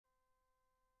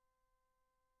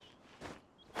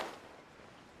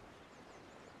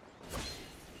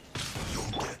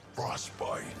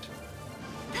frostbite.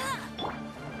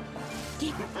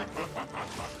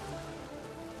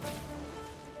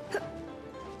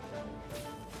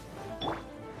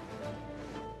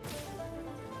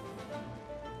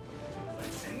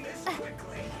 Let's end this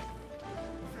quickly.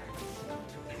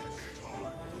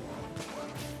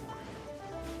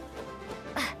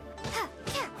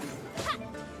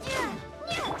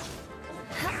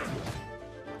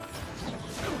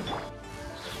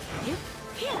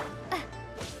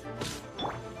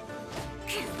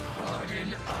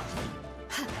 Harden up.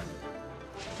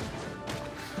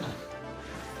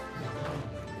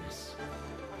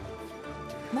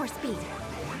 More speed.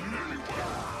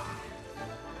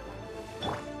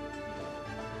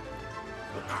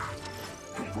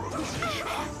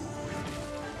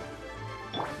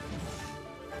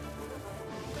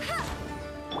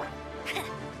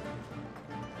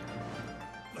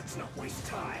 Let's not waste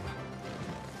time.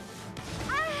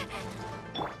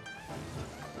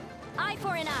 Eye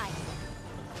for an eye.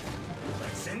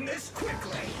 Let's end this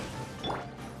quickly.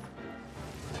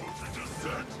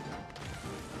 Descent.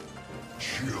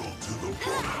 Chill to the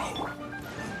bone.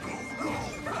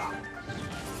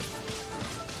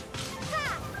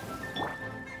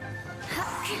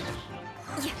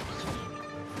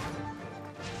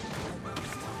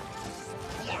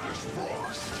 Flash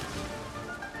frost.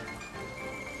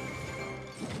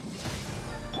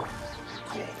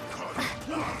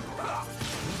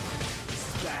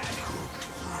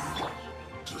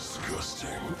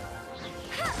 Disgusting.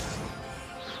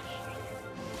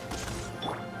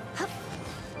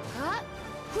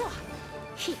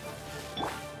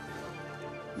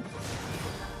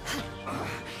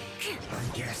 I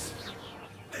guess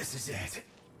this is it.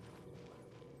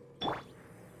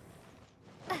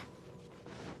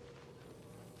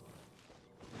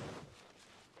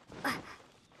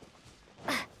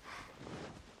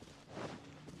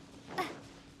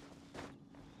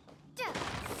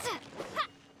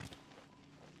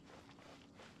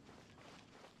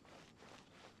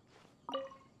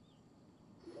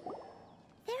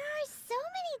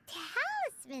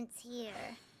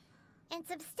 Here. And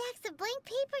some stacks of blank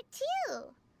paper,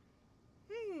 too.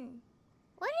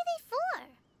 What are they for?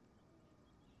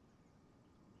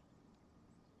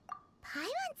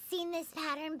 Paimon's seen this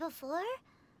pattern before.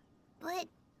 But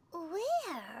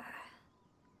where?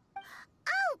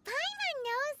 Oh, Paimon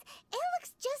knows! It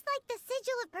looks just like the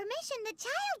sigil of permission the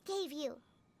child gave you.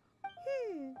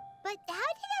 But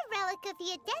how did a relic of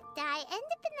the Adepti end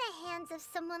up in the hands of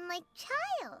someone like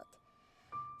Child?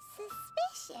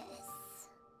 Suspicious.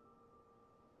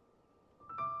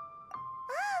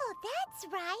 Oh, that's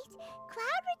right.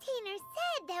 Cloud Retainer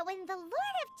said that when the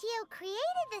Lord of Geo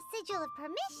created the Sigil of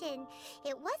Permission,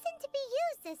 it wasn't to be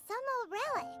used as some old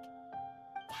relic.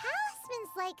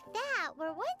 Talismans like that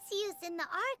were once used in the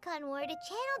Archon War to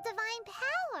channel divine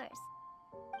powers.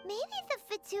 Maybe the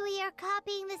Fatui are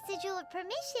copying the Sigil of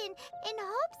Permission in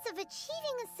hopes of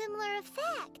achieving a similar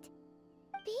effect.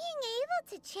 Being able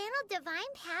to channel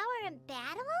divine power in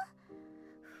battle?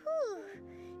 Whew,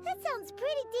 that sounds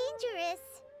pretty dangerous.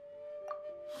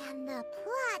 And the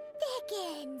plot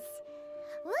thickens.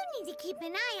 We'll need to keep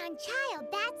an eye on Child,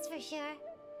 that's for sure.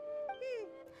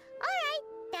 Alright,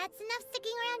 that's enough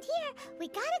sticking around here. We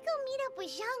gotta go meet up with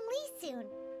Zhongli soon.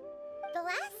 The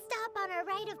last stop on our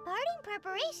rite of parting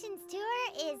preparations tour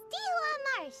is Dihua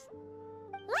Marsh.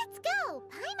 Let's go!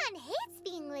 Paimon hates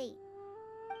being late.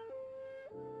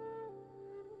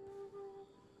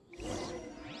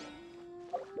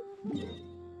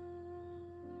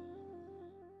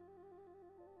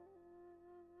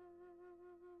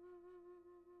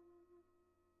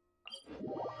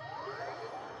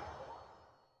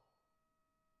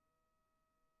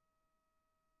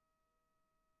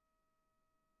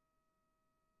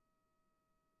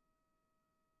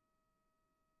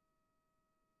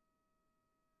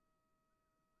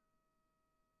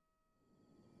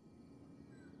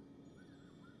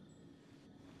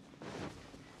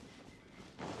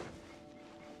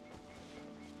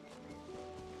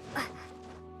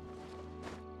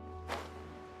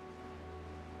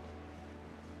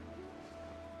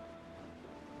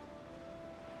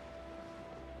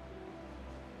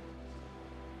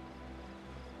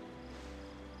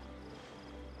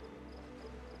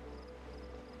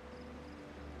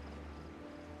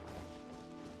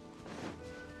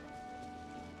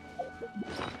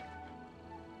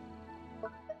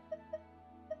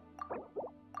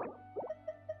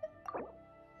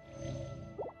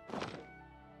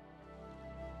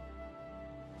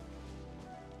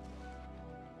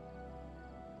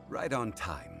 Right on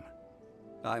time.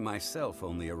 I myself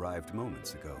only arrived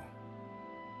moments ago.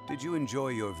 Did you enjoy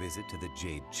your visit to the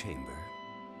Jade Chamber?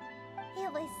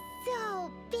 It was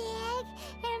so big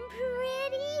and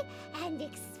pretty and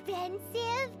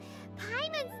expensive.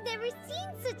 Paimon's never seen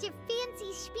such a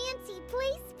fancy schmancy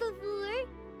place before.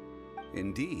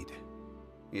 Indeed.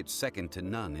 It's second to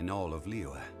none in all of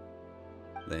Liyue.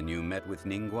 Then you met with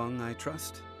Ningguang, I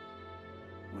trust?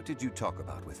 What did you talk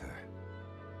about with her?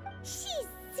 She's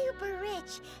super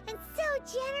rich and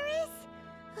so generous.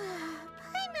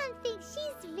 Paimon thinks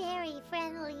she's very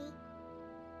friendly.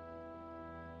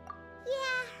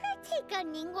 Yeah, her take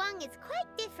on Ningguang is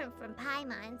quite different from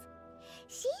Paimon's.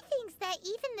 She thinks that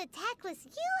even the tactless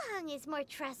Yuheng is more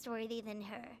trustworthy than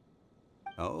her.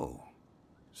 Oh,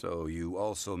 so you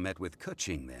also met with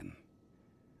Keqing then?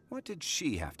 What did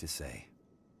she have to say?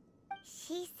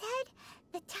 She said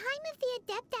the time of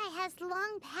the Adepti has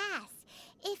long passed.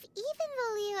 If even the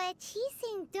Liyue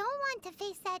Qixing don't want to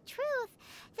face that truth,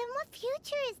 then what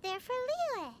future is there for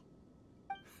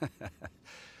Liyue?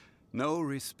 No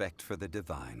respect for the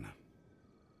divine.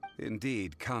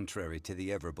 Indeed, contrary to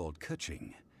the ever-bold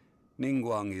Keqing,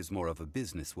 Ningguang is more of a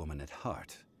businesswoman at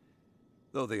heart,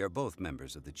 though they are both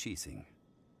members of the Qixing.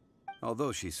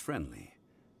 Although she's friendly,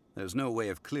 there's no way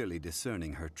of clearly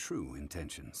discerning her true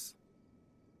intentions.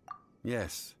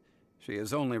 Yes, she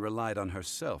has only relied on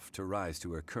herself to rise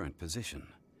to her current position.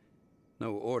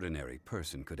 No ordinary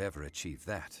person could ever achieve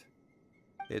that.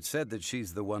 It's said that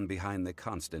she's the one behind the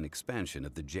constant expansion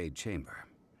of the Jade Chamber.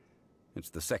 It's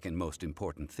the second most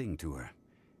important thing to her.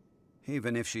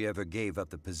 Even if she ever gave up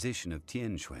the position of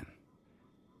Tianquan,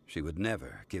 she would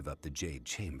never give up the Jade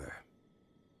Chamber.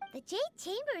 The Jade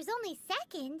Chamber is only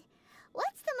second.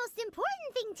 What's the most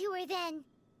important thing to her then?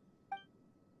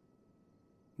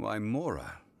 Why,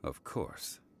 Mora, of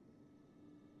course.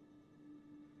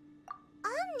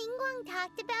 All Ningguang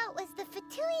talked about was the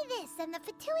Fatui this and the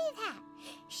Fatui that.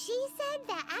 She said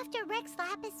that after Rex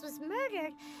Lapis was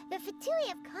murdered, the Fatui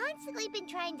have constantly been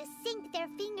trying to sink their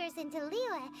fingers into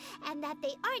Liyue, and that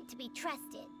they aren't to be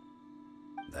trusted.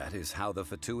 That is how the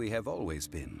Fatui have always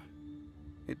been.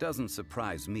 It doesn't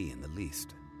surprise me in the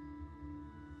least.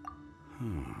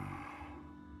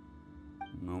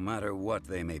 No matter what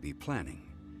they may be planning,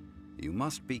 you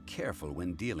must be careful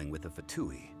when dealing with the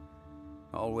Fatui.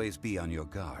 Always be on your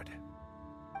guard.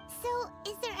 So,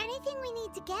 is there anything we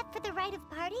need to get for the rite of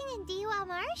parting in Diwa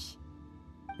Marsh?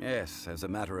 Yes, as a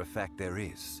matter of fact, there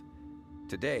is.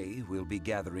 Today, we'll be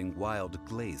gathering wild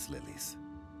glaze lilies.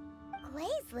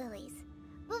 Glaze lilies?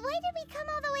 Well, why did we come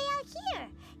all the way out here?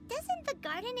 Doesn't the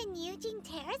garden in Yujing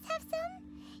Terrace have some?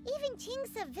 Even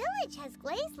Qingsa Village has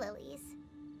glaze lilies.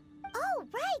 Oh,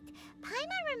 right!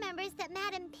 Paimon remembers that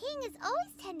Madame Ping is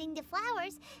always tending to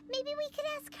flowers. Maybe we could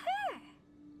ask her.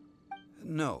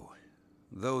 No.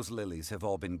 Those lilies have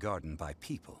all been gardened by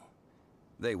people.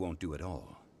 They won't do it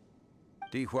all.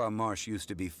 Dihua Marsh used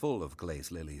to be full of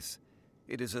glaze lilies.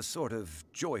 It is a sort of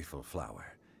joyful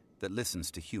flower that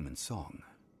listens to human song.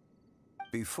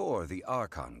 Before the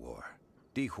Archon War,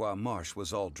 Dihua Marsh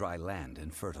was all dry land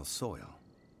and fertile soil.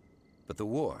 But the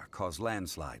war caused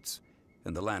landslides,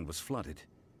 and the land was flooded,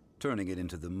 turning it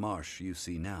into the marsh you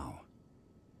see now.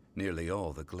 Nearly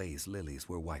all the glaze lilies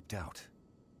were wiped out.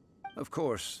 Of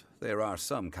course, there are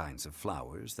some kinds of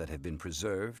flowers that have been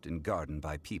preserved and gardened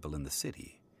by people in the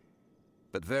city.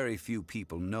 But very few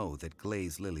people know that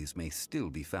glaze lilies may still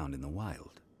be found in the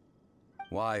wild.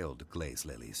 Wild glaze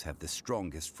lilies have the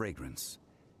strongest fragrance.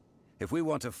 If we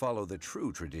want to follow the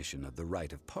true tradition of the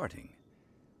rite of parting,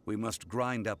 we must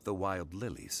grind up the wild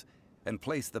lilies and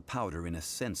place the powder in a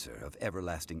censer of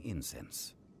everlasting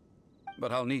incense.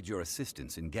 But I'll need your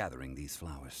assistance in gathering these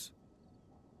flowers.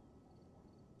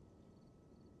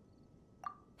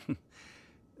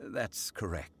 That's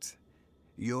correct.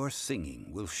 Your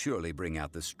singing will surely bring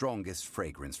out the strongest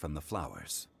fragrance from the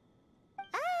flowers.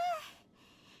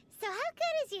 So how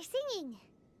good is your singing?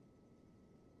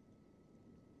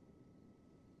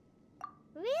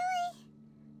 Really?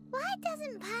 Why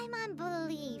doesn't Paimon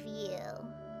believe you?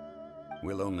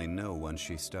 We'll only know once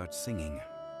she starts singing.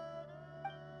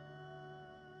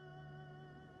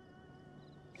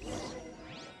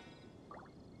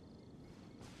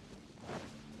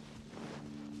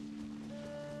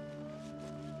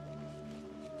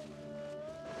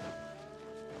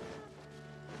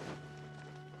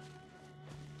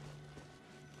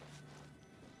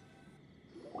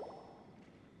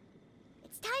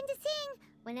 It's time to sing,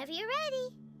 whenever you're ready.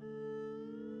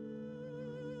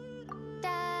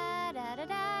 Da da da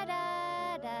da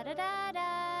da da da da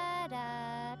da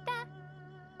da da.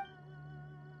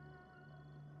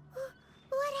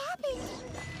 What happened?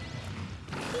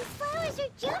 These flowers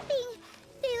are jumping.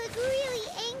 They look really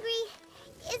angry.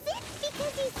 Is it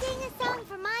because you sang a song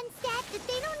for Mondstadt that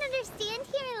they don't understand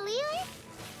here in Liyue?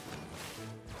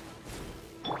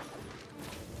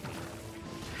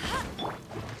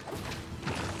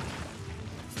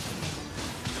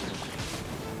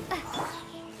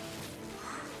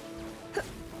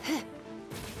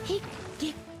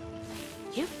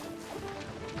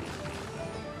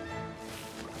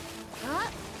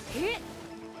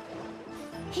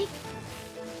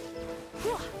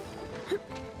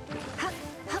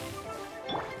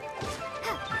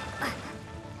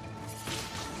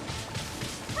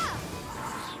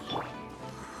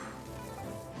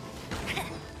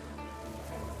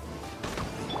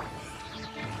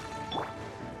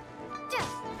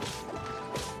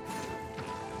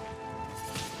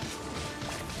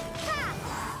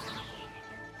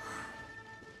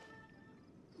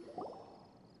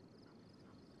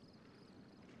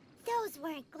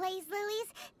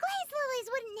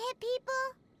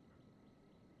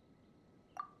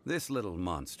 This little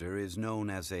monster is known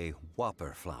as a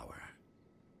whopper flower.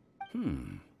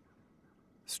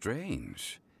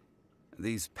 Strange.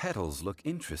 These petals look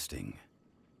interesting.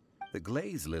 The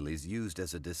glaze lilies used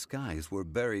as a disguise were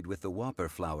buried with the whopper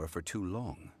flower for too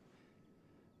long.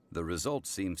 The result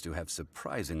seems to have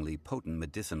surprisingly potent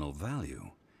medicinal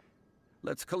value.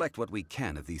 Let's collect what we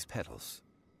can of these petals.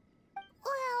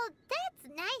 Well,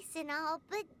 that's nice and all,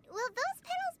 but will those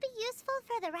petals be useful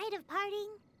for the rite of parting?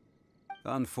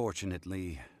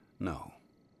 Unfortunately, no.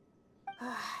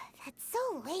 That's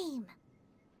so lame.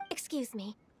 Excuse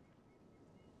me.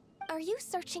 Are you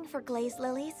searching for glaze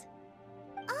lilies?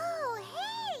 Oh,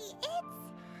 hey,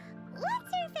 it's...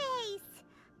 What's-her-face?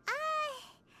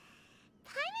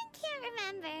 Paimon can't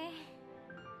remember.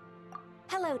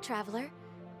 Hello, traveler.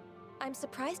 I'm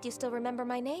surprised you still remember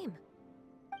my name.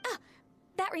 Ah,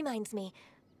 that reminds me.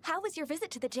 How was your visit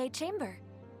to the Jade Chamber?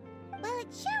 Well,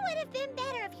 it sure would have been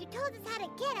better if you told us how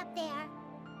to get up there.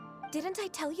 Didn't I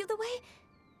tell you the way?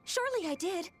 Surely I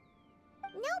did.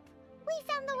 Nope, we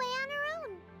found the way on our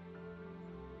own.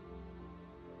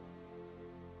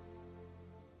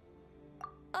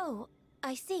 Oh,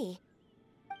 I see.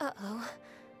 Uh-oh.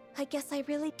 I guess I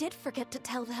really did forget to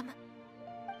tell them.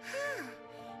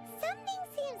 Something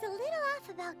seems a little off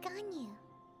about Ganyu.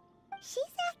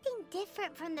 She's acting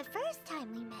different from the first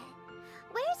time we met.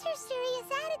 Where's her serious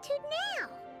attitude now?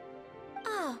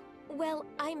 Ah, well,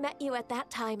 I met you at that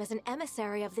time as an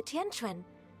emissary of the Tianquan.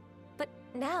 But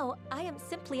now, I am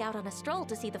simply out on a stroll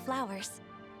to see the flowers.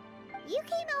 You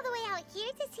came all the way out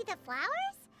here to see the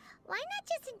flowers? Why not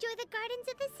just enjoy the gardens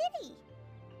of the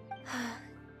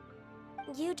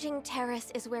city? Yujing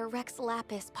Terrace is where Rex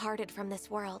Lapis parted from this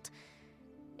world.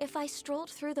 If I strolled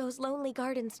through those lonely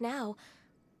gardens now,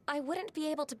 I wouldn't be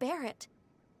able to bear it.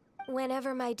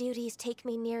 Whenever my duties take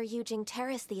me near Yujing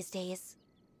Terrace these days,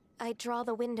 I draw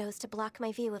the windows to block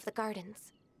my view of the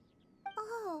gardens.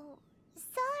 Oh,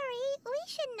 sorry. We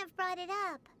shouldn't have brought it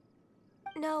up.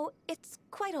 No, it's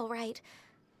quite all right.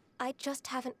 I just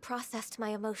haven't processed my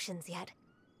emotions yet.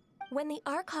 When the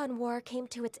Archon War came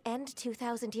to its end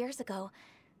 2,000 years ago,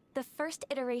 the first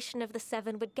iteration of the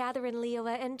Seven would gather in Liyue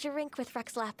and drink with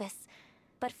Rex Lapis.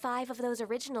 But 5 of those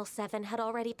original 7 had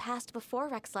already passed before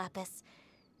Rex Lapis.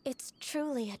 It's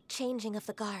truly a changing of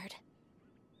the guard.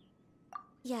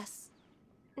 Yes.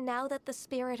 Now that the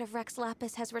spirit of Rex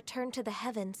Lapis has returned to the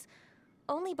heavens,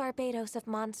 only Barbados of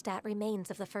Mondstadt remains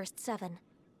of the first 7.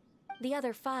 The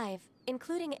other 5,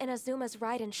 including Inazuma's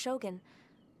Raiden Shogun,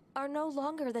 are no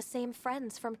longer the same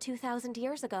friends from 2,000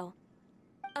 years ago.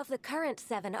 Of the current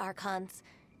 7 Archons,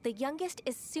 the youngest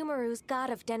is Sumeru's god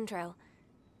of Dendro.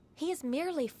 He is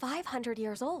merely 500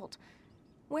 years old,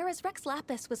 whereas Rex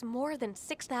Lapis was more than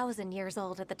 6,000 years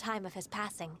old at the time of his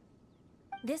passing.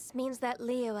 This means that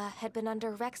Liyue had been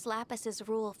under Rex Lapis's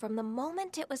rule from the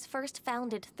moment it was first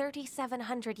founded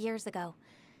 3,700 years ago.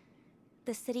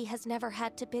 The city has never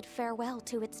had to bid farewell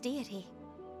to its deity.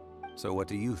 So what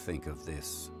do you think of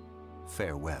this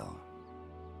farewell?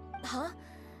 Huh?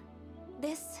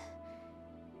 This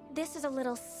is a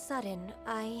little sudden.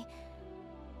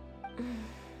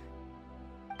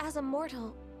 As a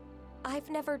mortal, I've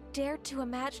never dared to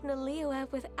imagine a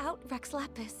Liyue without Rex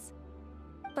Lapis.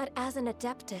 But as an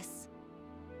Adeptus,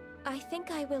 I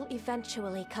think I will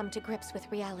eventually come to grips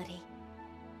with reality.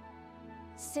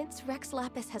 Since Rex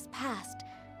Lapis has passed,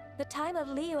 the time of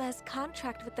Liyue's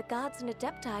contract with the gods and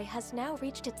Adepti has now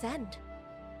reached its end.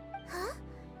 Huh?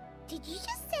 Did you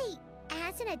just say,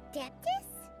 as an Adeptus?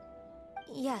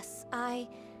 Yes, I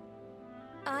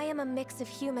am a mix of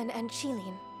human and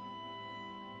Qilin.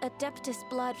 Adeptus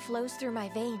blood flows through my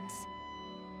veins.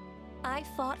 I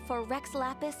fought for Rex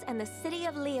Lapis and the city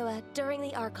of Liyue during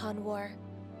the Archon War.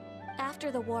 After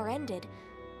the war ended,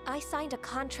 I signed a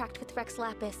contract with Rex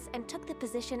Lapis and took the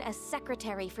position as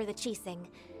secretary for the Qixing.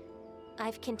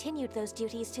 I've continued those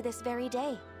duties to this very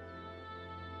day.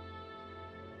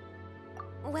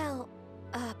 Well,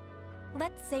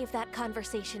 let's save that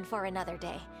conversation for another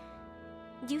day.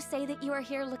 You say that you are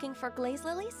here looking for glaze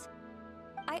lilies?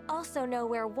 I also know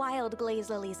where wild glaze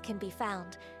lilies can be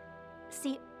found.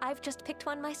 See, I've just picked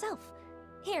one myself.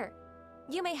 Here,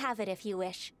 you may have it if you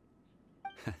wish.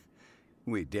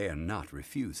 We dare not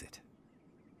refuse it.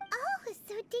 Oh,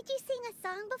 so did you sing a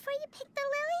song before you picked the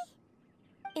lily?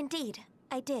 Indeed,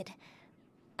 I did.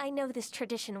 I know this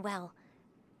tradition well.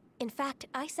 In fact,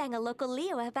 I sang a local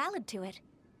Liyue ballad to it.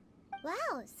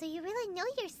 Wow, so you really know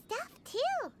your stuff,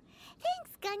 too.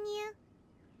 Thanks,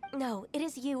 Ganyu. No, it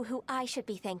is you who I should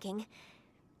be thanking.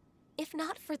 If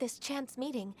not for this chance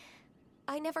meeting,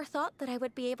 I never thought that I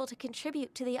would be able to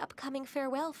contribute to the upcoming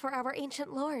farewell for our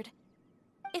ancient lord.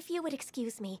 If you would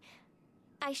excuse me,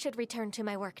 I should return to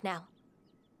my work now.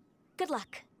 Good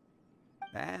luck.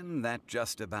 And that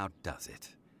just about does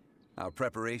it. Our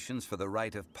preparations for the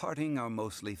rite of parting are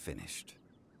mostly finished.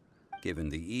 Given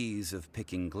the ease of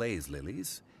picking glaze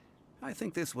lilies, I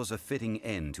think this was a fitting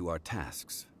end to our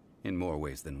tasks, in more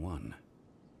ways than one.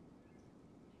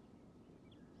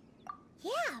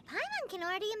 Yeah, Paimon can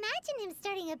already imagine him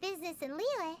starting a business in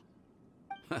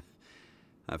Liyue.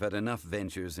 I've had enough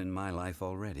ventures in my life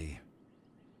already.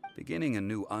 Beginning a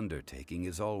new undertaking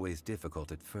is always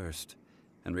difficult at first,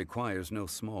 and requires no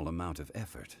small amount of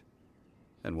effort.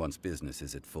 And once business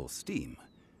is at full steam,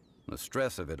 the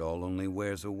stress of it all only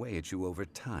wears away at you over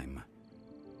time.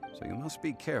 So you must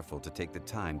be careful to take the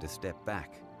time to step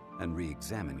back and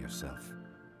re-examine yourself.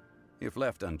 If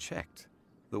left unchecked,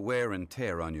 the wear and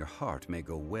tear on your heart may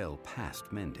go well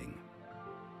past mending.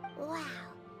 Wow.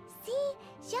 See?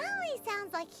 Zhongli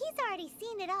sounds like he's already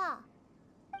seen it all.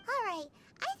 Alright,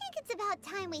 I think it's about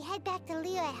time we head back to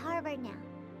Liyue Harbor now.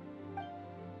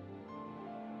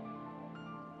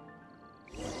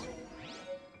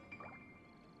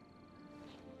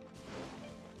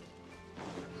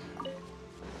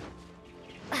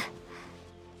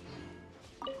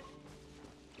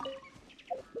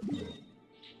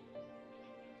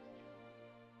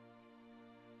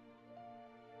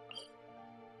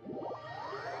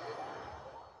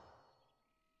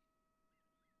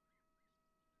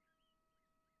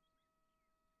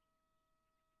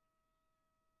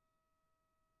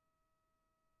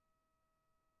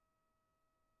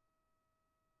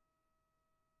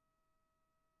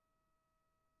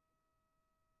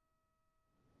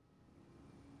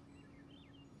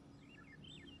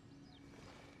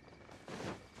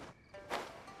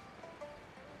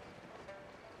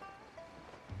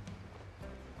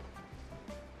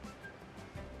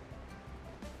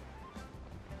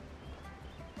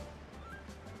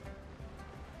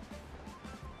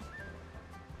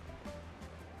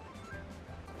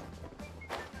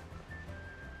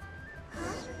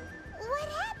 What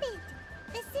happened?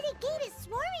 The city gate is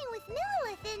swarming with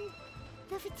Millilith and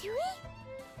the Fatui?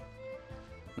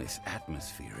 This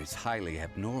atmosphere is highly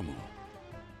abnormal.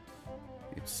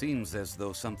 It seems as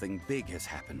though something big has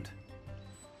happened.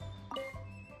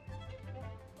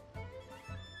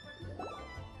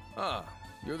 Ah,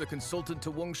 you're the consultant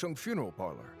to Wangsheng Funeral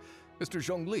Parlor. Mr.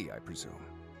 Zhongli, I presume.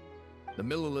 The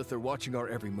Millilith are watching our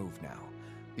every move now.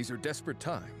 These are desperate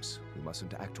times. We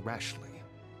mustn't act rashly.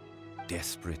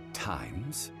 Desperate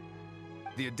times?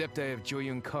 The Adepti of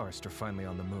Joyun Karst are finally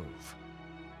on the move.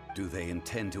 Do they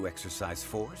intend to exercise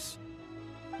force?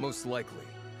 Most likely.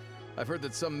 I've heard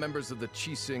that some members of the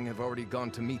Qixing have already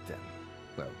gone to meet them.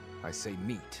 Well, I say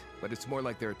meet, but it's more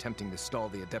like they're attempting to stall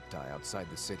the Adepti outside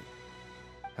the city.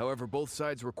 However, both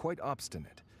sides were quite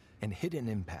obstinate and hit an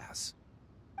impasse.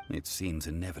 It seems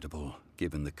inevitable,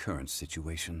 given the current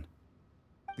situation.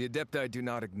 The Adepti do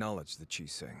not acknowledge the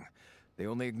Qixing. They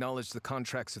only acknowledge the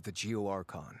contracts of the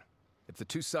Geo-Archon. If the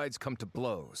two sides come to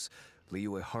blows,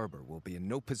 Liyue Harbor will be in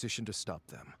no position to stop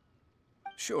them.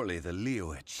 Surely the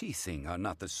Liyue Qixing are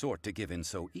not the sort to give in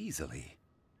so easily.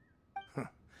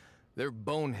 Their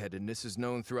boneheadedness is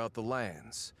known throughout the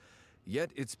lands.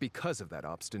 Yet it's because of that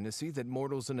obstinacy that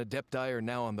mortals and Adepti are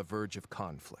now on the verge of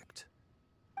conflict.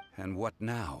 And what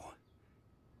now?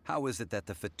 How is it that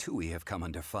the Fatui have come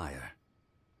under fire?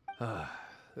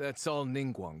 That's all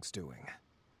Ningguang's doing.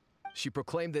 She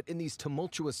proclaimed that in these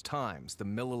tumultuous times, the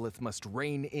Millilith must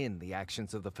rein in the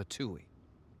actions of the Fatui.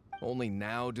 Only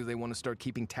now do they want to start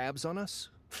keeping tabs on us?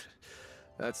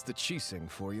 That's the Qixing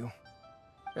for you.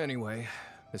 Anyway,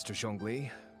 Mr. Zhongli,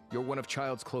 you're one of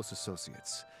Child's close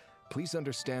associates. Please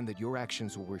understand that your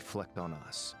actions will reflect on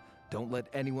us. Don't let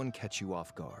anyone catch you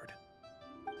off guard.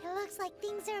 It looks like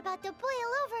things are about to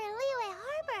boil over in Liyue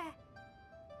Harbor.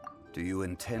 Do you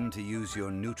intend to use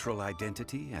your neutral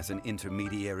identity as an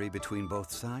intermediary between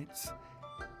both sides?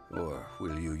 Or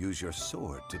will you use your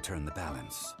sword to turn the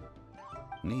balance?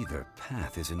 Neither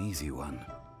path is an easy one.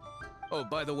 Oh,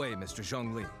 by the way, Mr.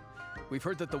 Zhongli, we've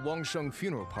heard that the Wangsheng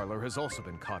Funeral Parlor has also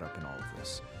been caught up in all of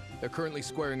this. They're currently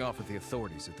squaring off with the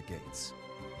authorities at the gates.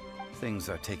 Things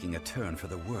are taking a turn for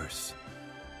the worse.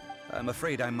 I'm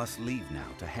afraid I must leave now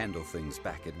to handle things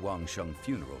back at Wangsheng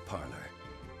Funeral Parlor.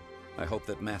 I hope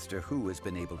that Master Hu has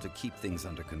been able to keep things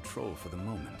under control for the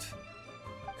moment.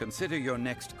 Consider your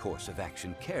next course of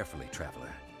action carefully,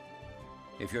 Traveler.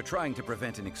 If you're trying to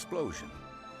prevent an explosion,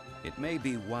 it may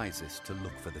be wisest to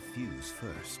look for the fuse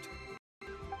first.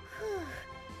 Whew.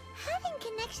 Having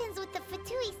connections with the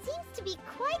Fatui seems to be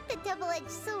quite the double-edged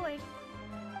sword.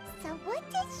 So what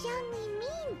does Zhongli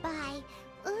mean by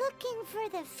looking for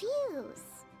the fuse?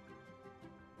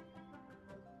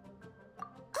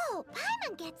 Oh,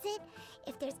 Paimon gets it.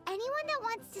 If there's anyone that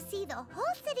wants to see the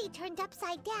whole city turned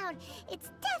upside down, it's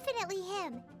definitely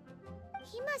him.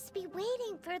 He must be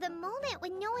waiting for the moment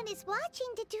when no one is watching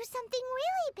to do something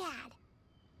really bad.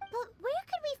 But where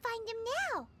could we find him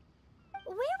now?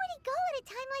 Where would he go at a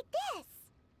time like this?